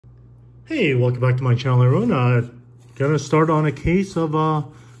Hey, welcome back to my channel, everyone. Gonna start on a case of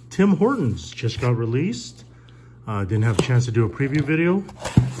Tim Hortons. Just got released. Didn't have a chance to do a preview video.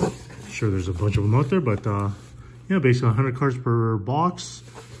 Sure, there's a bunch of them out there, but yeah, basically 100 cards per box,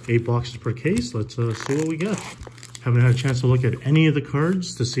 8 boxes per case. Let's see what we get. Haven't had a chance to look at any of the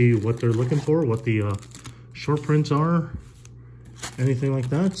cards to see what they're looking for, what the short prints are, anything like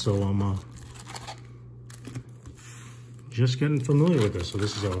that. So I'm just getting familiar with this. So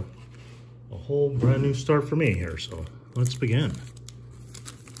this is a whole brand new start for me here. So let's begin.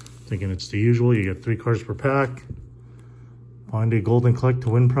 Thinking it's the usual. You get 3 cards per pack. Find a golden collect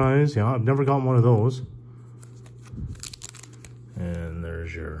to win prize. Yeah, I've never gotten one of those. And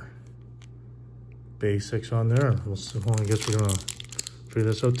there's your basics on there. Well, I guess we're gonna figure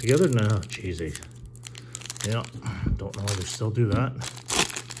this out together now. Cheesy. Yeah, don't know how they still do that.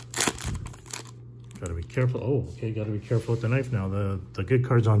 Gotta be careful. Oh, okay, gotta be careful with the knife now. The good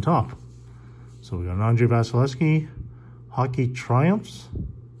card's on top. So we got an Andre Vasilevsky, Hockey Triumphs.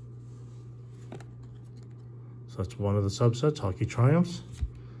 So that's one of the subsets, Hockey Triumphs.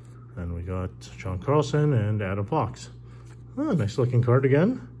 And we got John Carlson and Adam Fox. Oh, nice looking card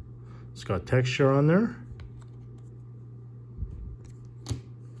again. It's got texture on there.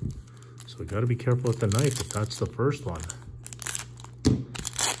 So we gotta be careful with the knife if that's the first one.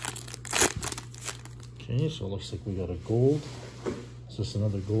 Okay, so it looks like we got a gold. Is this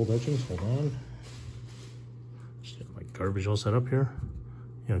another gold etchings? Hold on. Just get my garbage all set up here.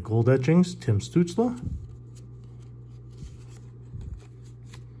 Yeah, gold etchings, Tim Stützle.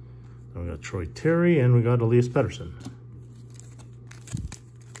 Then we got Troy Terry and we got Elias Pettersson.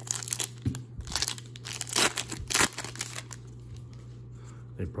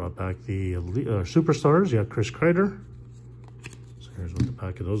 They brought back the superstars. Yeah, Chris Kreider. So here's what the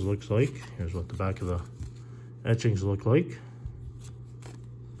back of those looks like. Here's what the back of the etchings look like.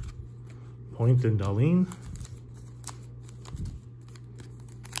 Point and Darlene.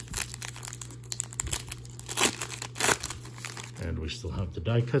 And we still have the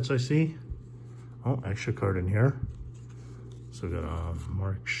die cuts, I see. Oh, extra card in here. So we got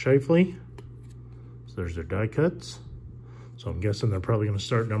Mark Scheifele. So there's their die cuts. So I'm guessing they're probably going to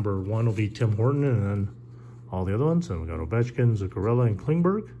start number 1 will be Tim Horton and then all the other ones. And we got Ovechkin, Zuccarello, and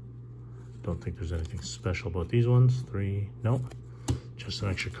Klingberg. Don't think there's anything special about these ones. 3, no, just an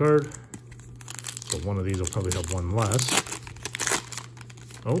extra card. So one of these will probably have one less.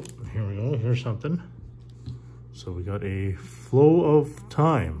 Oh, here we go. Here's something. So we got a Flow of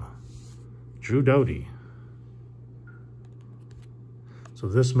Time, Drew Doughty. So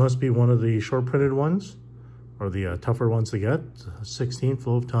this must be one of the short printed ones, or the tougher ones to get. 16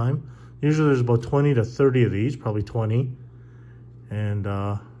 Flow of Time. Usually there's about 20 to 30 of these, probably 20. And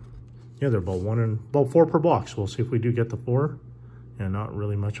yeah, they're about 4 per box. We'll see if we do get the 4. And not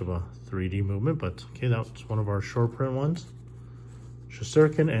really much of a 3D movement, but okay, that's one of our short print ones.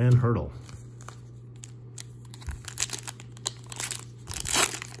 Shesterkin and Hurdle.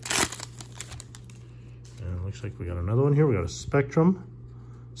 And it looks like we got another one here. We got a Spectrum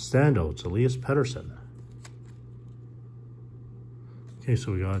Standouts, Elias Pettersson. Okay,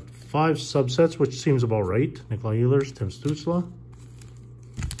 so we got 5 subsets, which seems about right. Nikolai Ehlers, Tim Stützle.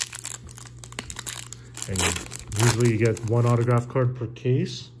 And usually you get 1 autograph card per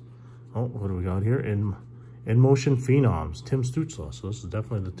case. Oh, what do we got here? In Motion Phenoms, Tim Stützle. So this is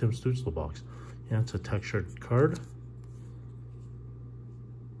definitely the Tim Stützle box. Yeah, it's a textured card.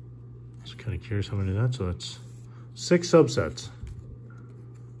 Just kind of curious how many of that. So it's 6 subsets.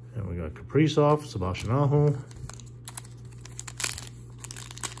 And we got Kaprizov, Sebastian Aho.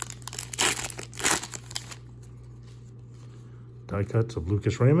 Die cuts of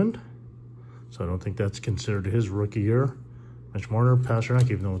Lucas Raymond. So I don't think that's considered his rookie year. Mitch Marner, Pasternak,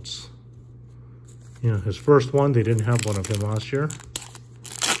 even though it's, you know, his first one. They didn't have one of him last year.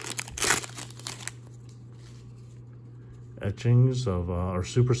 Etchings of our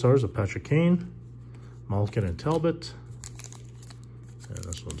superstars of Patrick Kane, Malkin, and Talbot. And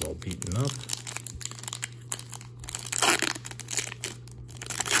this one's all beaten up.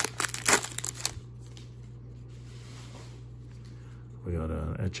 We got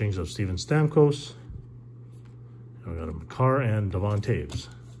etchings of Steven Stamkos. And we got a Makar and Devon Taves.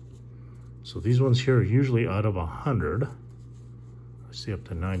 So these ones here are usually out of 100. I see up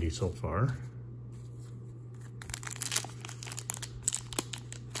to 90 so far.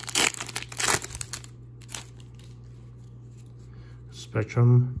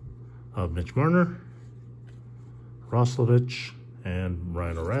 Spectrum of Mitch Marner, Roslovich, and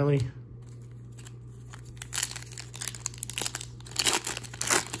Ryan O'Reilly.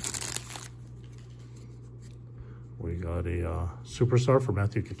 We got a superstar for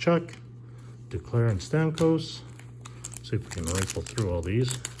Matthew Tkachuk, Declare and Stamkos. See if we can rifle through all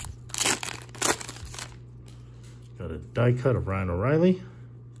these. Got a die cut of Ryan O'Reilly.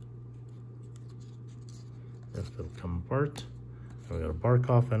 If it'll come apart. And we got a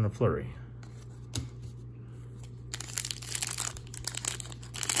Barkov and a Fleury.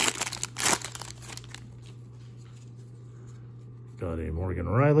 Got a Morgan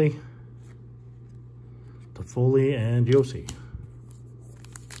O'Reilly, Toffoli, and Yossi.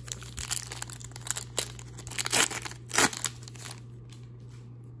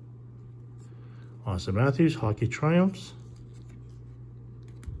 Austin Matthews, Hockey Triumphs.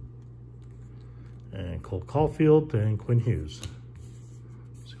 And Cole Caulfield and Quinn Hughes.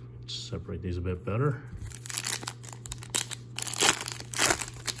 See if we can separate these a bit better.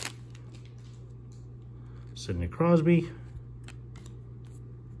 Sidney Crosby.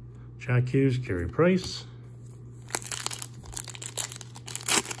 Jack Hughes, Carey Price.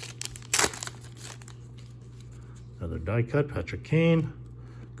 Another die cut, Patrick Kane.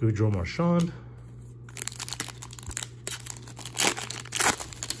 Gaudreau Marchand.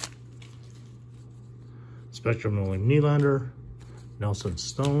 Spectrum Nolan Nylander. Nelson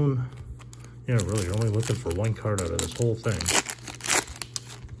Stone. Yeah, really, you're only looking for one card out of this whole thing.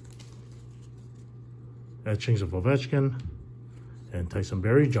 Etchings of Ovechkin. And Tyson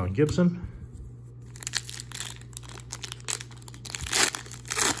Barrie, John Gibson.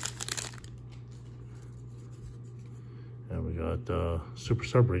 And we got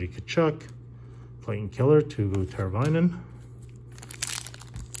Superstar Brady Tkachuk, Clayton Keller, Tugu Teravainen.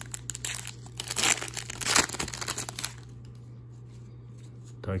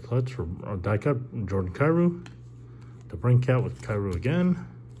 Die cut Jordan Kyrou. The Brinkat with Kyrou again.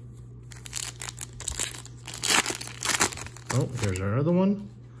 Oh, here's our other one.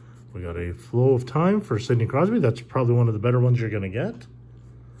 We got a Flow of Time for Sidney Crosby. That's probably one of the better ones you're going to get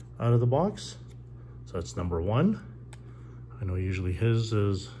out of the box. So that's number 1. I know usually his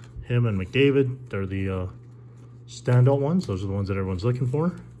is him and McDavid. They're the standout ones. Those are the ones that everyone's looking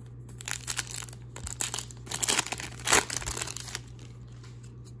for.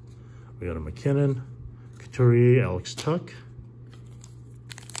 We got a McKinnon, Couturier, Alex Tuck.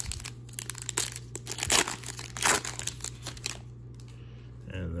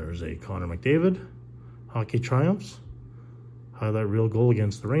 There's a Connor McDavid, Hockey Triumphs, highlight reel goal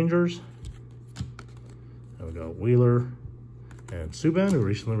against the Rangers. And we got Wheeler and Subban, who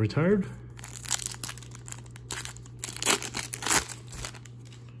recently retired.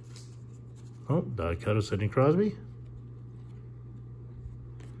 Oh, die cut of Sidney Crosby.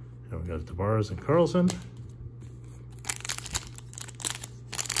 And we got Tavares and Carlson.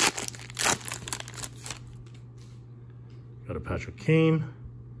 Got a Patrick Kane.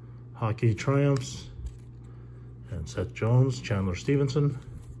 Hockey Triumphs, and Seth Jones, Chandler Stevenson.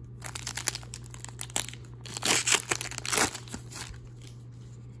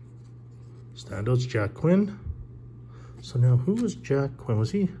 Standouts, Jack Quinn. So now, who was Jack Quinn?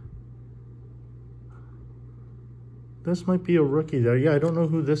 Was he? This might be a rookie there. Yeah, I don't know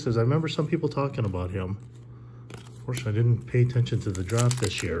who this is. I remember some people talking about him. Unfortunately, I didn't pay attention to the draft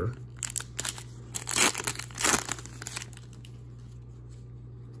this year.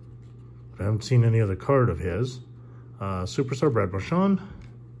 I haven't seen any other card of his. Superstar Brad Marchand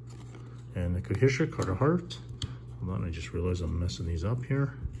and Nico Hischier, Carter Hart. Hold on, I just realized I'm messing these up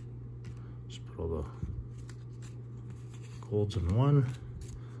here. Just put all the golds in one.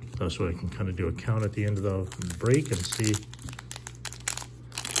 That's so I can kind of do a count at the end of the break and see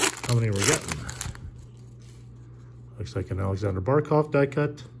how many we're getting. Looks like an Alexander Barkov die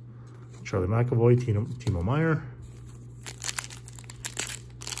cut. Charlie McAvoy, Timo Meier.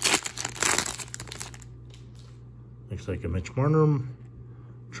 Looks like a Mitch Marner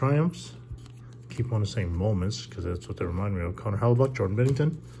Triumphs. Keep on the same moments because that's what they remind me of. Connor Hellebuyck, Jordan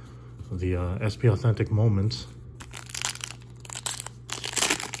Binnington. The SP Authentic Moments.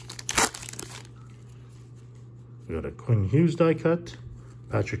 We got a Quinn Hughes die cut.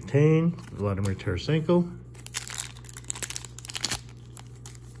 Patrick Kane, Vladimir Tarasenko.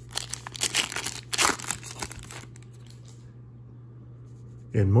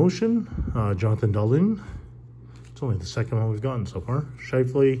 In Motion, Jonathan Dahlin. It's only the second one we've gotten so far.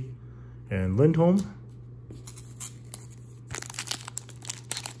 Scheifele and Lindholm.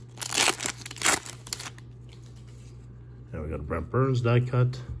 And we got a Brent Burns die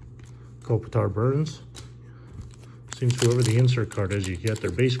cut. Kopitar Burns. Seems whoever the insert card is, you get their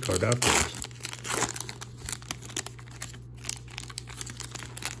base card afterwards.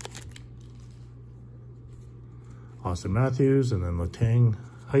 Austin Matthews, and then Letang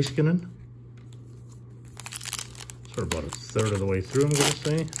Heiskanen. Sort of about a third of the way through, I'm going to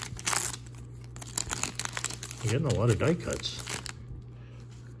say. You're getting a lot of die cuts.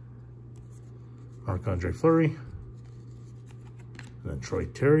 Marc-Andre Fleury. And then Troy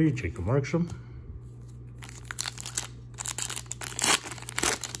Terry, Jacob Markstrom.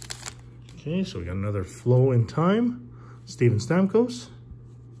 Okay, so we got another Flow in Time. Steven Stamkos.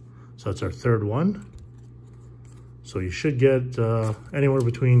 So that's our third one. So you should get anywhere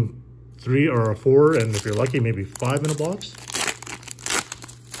between 3 or 4, and if you're lucky, maybe 5 in a box.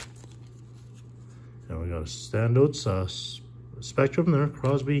 And we got a standouts spectrum there.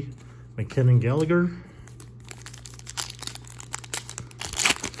 Crosby, McKinnon, Gallagher.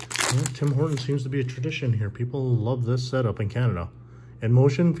 Yeah, Tim Hortons seems to be a tradition here. People love this setup in Canada. In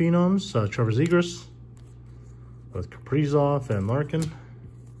Motion Phenoms, Trevor Zegras with Kaprizov and Larkin.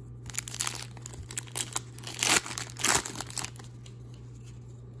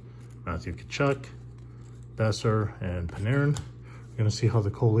 Matthew Tkachuk, Besser, and Panarin. We're going to see how the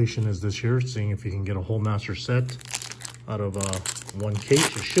collation is this year, seeing if you can get a whole master set out of one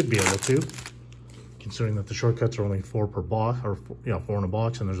case. You should be able to, considering that the shortcuts are only 4 per box, or 4 in a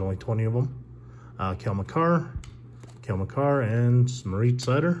box, and there's only 20 of them. Cale Makar, and Marit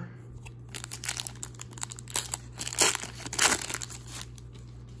Seider.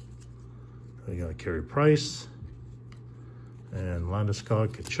 We got Carey Price and Landeskog,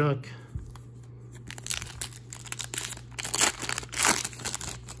 Tkachuk.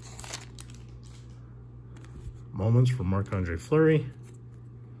 Moments for Marc-Andre Fleury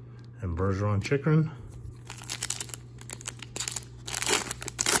and Bergeron Chikrin.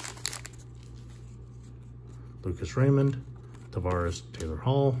 Lucas Raymond, Tavares, Taylor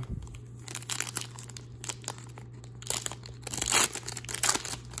Hall.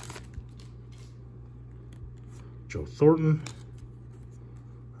 Joe Thornton,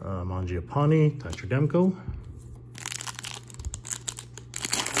 Mangiapane, Thatcher Demko.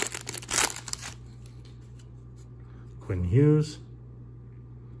 Quinn Hughes,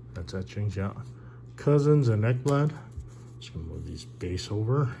 that's etchings, yeah. Cousins and Ekblad. Just gonna move these base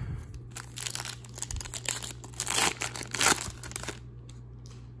over.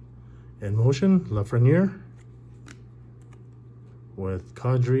 In Motion, Lafreniere with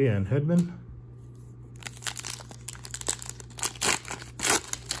Kadri and Hedman.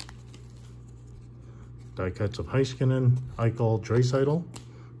 Die cuts of Heiskanen, Eichel, Draisaitl.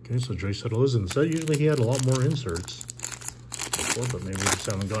 Okay, so Draisaitl is in the set. Usually he had a lot more inserts before, but maybe we just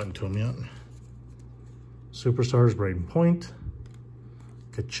haven't gotten to him yet. Superstars, Braden Point,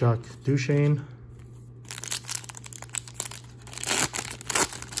 Tkachuk, Duchesne.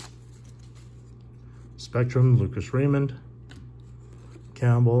 Spectrum, Lucas Raymond,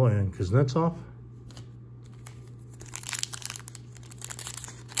 Campbell, and Kuznetsov.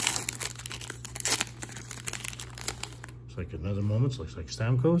 Looks like another Moments, looks like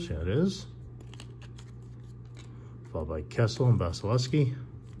Stamkos, yeah it is. Followed by Kessel and Vasilevsky.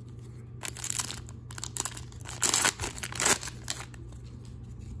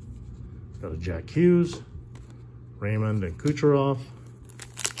 Got a Jack Hughes, Raymond, and Kucherov.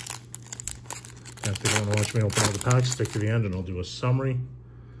 If you don't want to watch me open all the packs, stick to the end and I'll do a summary.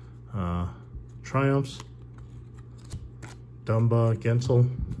 Triumphs, Dumba, Gensel.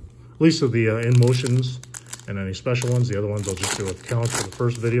 At least of the in motions and any special ones. The other ones I'll just do a count for the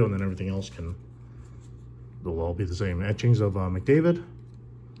first video, and then everything else they'll all be the same. Etchings of McDavid,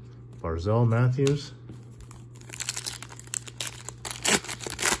 Barzell, Matthews.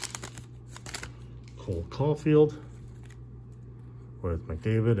 Cole Caulfield with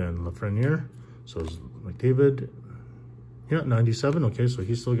McDavid and Lafreniere. So is McDavid, yeah, 97. Okay, so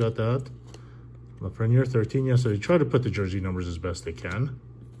he still got that. Lafreniere, 13. Yeah, so they try to put the jersey numbers as best they can.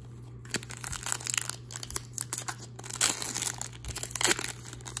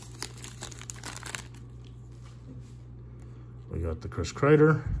 We got the Chris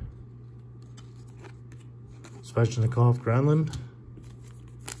Kreider, Svechnikov, Granlund.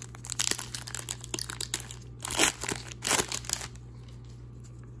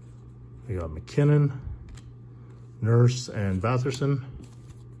 We got McKinnon, Nurse, and Batherson.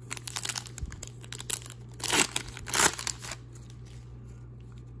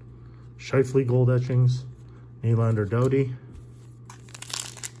 Scheifele gold etchings, Nylander, Doughty.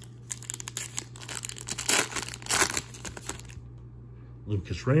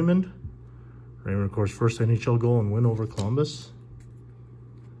 Lucas Raymond. Raymond, of course, first NHL goal and win over Columbus.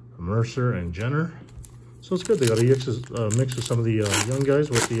 Mercer and Jenner. So it's good. They got a mix of some of the young guys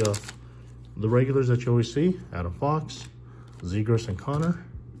with the regulars that you always see. Adam Fox, Zegras, and Connor.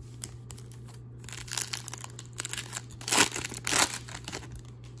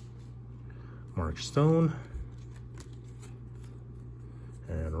 Mark Stone.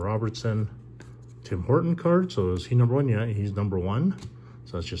 And Robertson, Tim Horton card. So is he number 1? Yeah, he's number 1.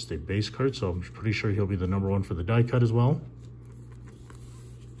 So that's just a base card. So I'm pretty sure he'll be the number 1 for the die cut as well.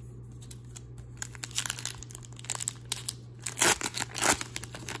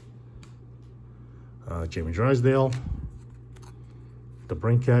 Jamie Drysdale. The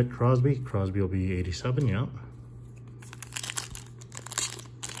Brinkat Crosby. Crosby will be 87, yeah.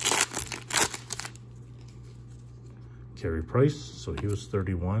 Carey Price, so he was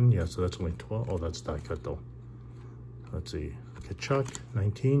 31. Yeah, so that's only 12. Oh, that's die cut though. Let's see. Kachuk,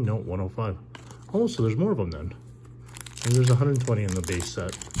 19. No, 105. Oh, so there's more of them then. And there's 120 in the base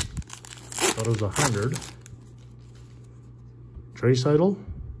set. Thought it was 100. Trace Idol,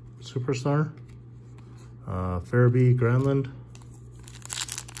 Superstar. Farabee, Granlund.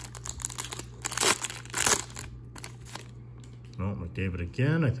 No, McDavid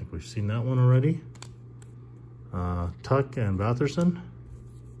again. I think we've seen that one already. Tuck and Batherson.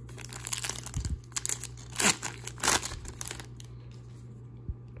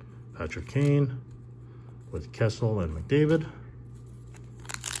 Patrick Kane with Kessel and McDavid.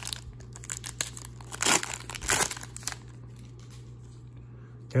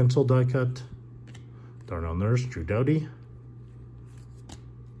 Cancel die cut. Darnell Nurse, Drew Doughty.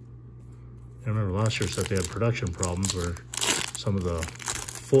 I remember last year said they had production problems where some of the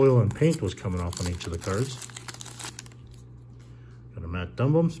foil and paint was coming off on each of the cards. Got a Matt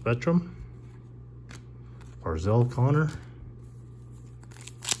Dumbum, Spectrum. Barzell Connor.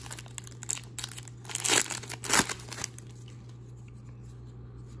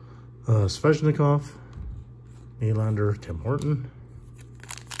 Svechnikov. Nylander, Tim Horton.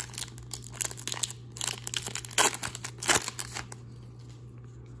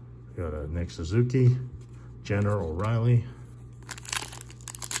 Got a Nick Suzuki, Jenner O'Reilly,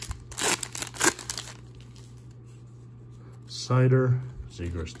 Sider,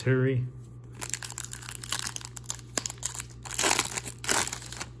 Zegras Terry,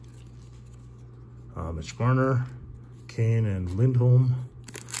 Mitch Marner, Kane and Lindholm.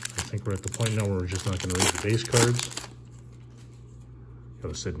 I think we're at the point now where we're just not going to read the base cards.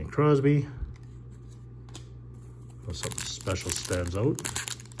 Got a Sidney Crosby. Something special stands out.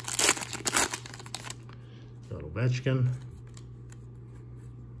 Got Ovechkin.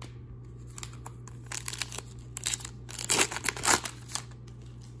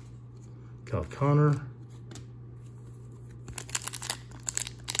 Kyle Connor.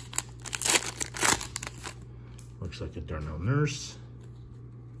 Looks like a Darnell Nurse.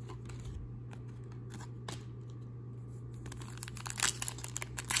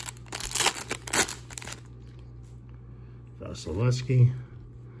 Vasilevsky.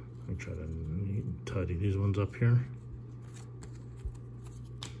 Let me try to neat and tidy these ones up here.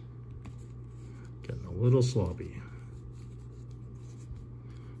 Getting a little sloppy.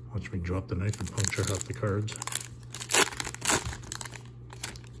 Watch me drop the knife and puncture half the cards.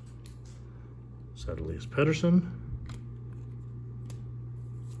 Sadelius Pettersson.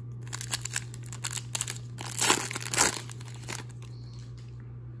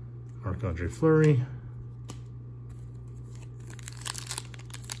 Marc-Andre Fleury.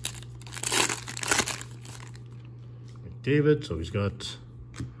 McDavid, so he's got,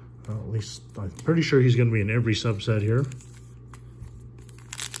 at least, I'm pretty sure he's going to be in every subset here.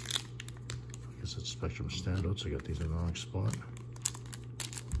 I guess it's Spectrum standouts. I got these in the wrong spot.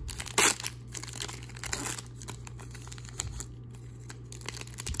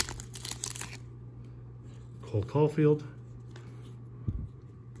 Cole Caulfield.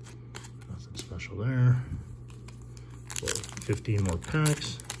 Nothing special there. So 15 more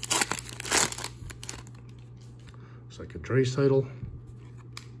packs. Looks like a Trace Idol.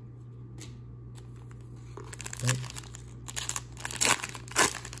 Okay.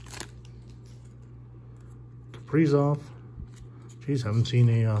 Kaprizov. Geez, haven't seen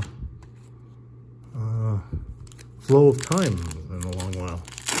a flow of time in a long while.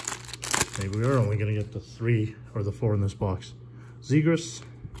 Maybe we are only going to get the 3 or the 4 in this box. Zegras.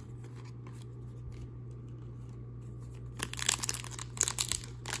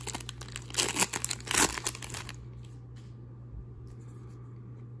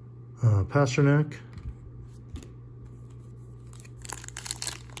 Pasternak.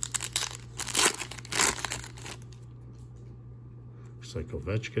 Looks like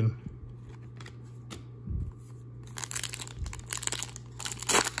Ovechkin.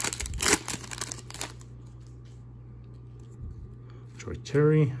 Troy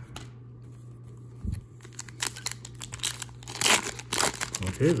Terry.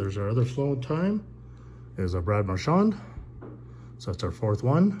 Okay, there's our other flow of time. There's our Brad Marchand. So that's our 4th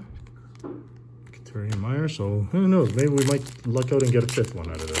one. Terry and Meyer. So who knows? Maybe we might luck out and get a 5th one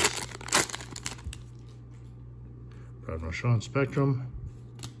out of this. Brad Marchand Spectrum.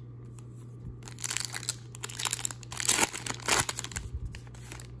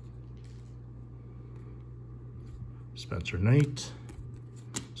 Spencer Knight.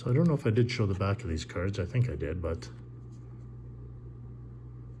 So I don't know if I did show the back of these cards. I think I did, but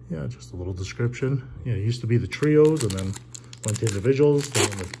yeah, just a little description. Yeah, it used to be the trios and then went to individuals. Then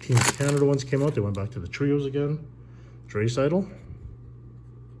when the Team Canada ones came out, they went back to the trios again. Draisaitl.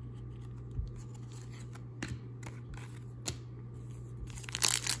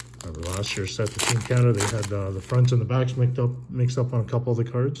 Remember last year's set, the Team Canada, they had the fronts and the backs mixed up on a couple of the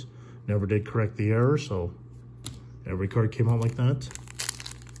cards. Never did correct the error, so every card came out like that.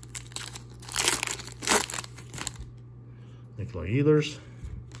 Nikolai Ehlers.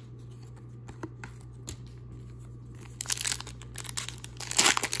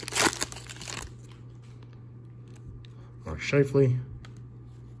 Mark Scheifele.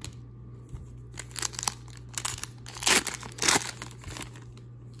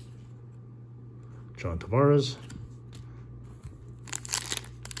 John Tavares.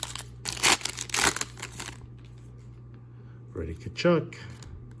 Brady Tkachuk.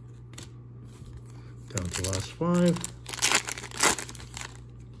 Down to the last 5.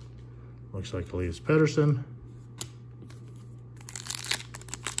 Looks like Elias Pettersson.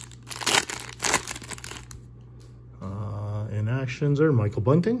 In actions there, Michael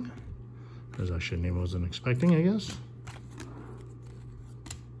Bunting. There's actually a name I wasn't expecting, I guess.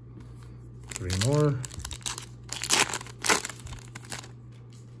 3 more.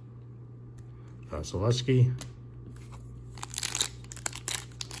 Vasilevsky.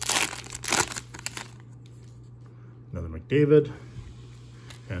 Another McDavid.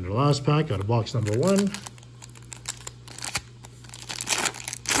 And our last pack out of box number 1.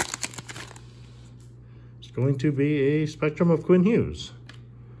 It's going to be a Spectrum of Quinn Hughes.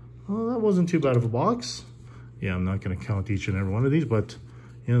 Well, that wasn't too bad of a box. Yeah, I'm not going to count each and every one of these, but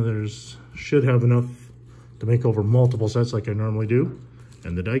you know, should have enough to make over multiple sets like I normally do.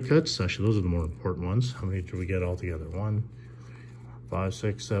 And the die cuts, actually those are the more important ones. How many do we get all together? 1, 5,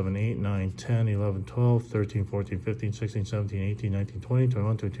 6, 7, 8, 9, 10, 11, 12, 13, 14, 15, 16, 17, 18, 19, 20,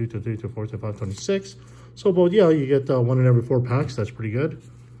 21, 22, 23, 24, 25, 26. So about, yeah, you get 1 in every 4 packs. That's pretty good.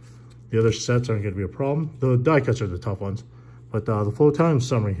 The other sets aren't going to be a problem. The die cuts are the tough ones. But the flow time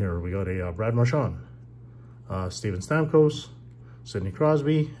summary here, we got a Brad Marchand, Steven Stamkos, Sidney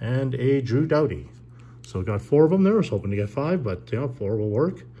Crosby, and a Drew Doughty. So we got 4 of them there. I was hoping to get 5, but yeah, 4 will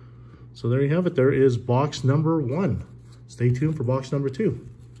work. So there you have it. There is box number 1. Stay tuned for box number 2.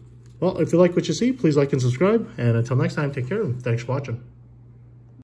 Well, if you like what you see, please like and subscribe. And until next time, take care and thanks for watching.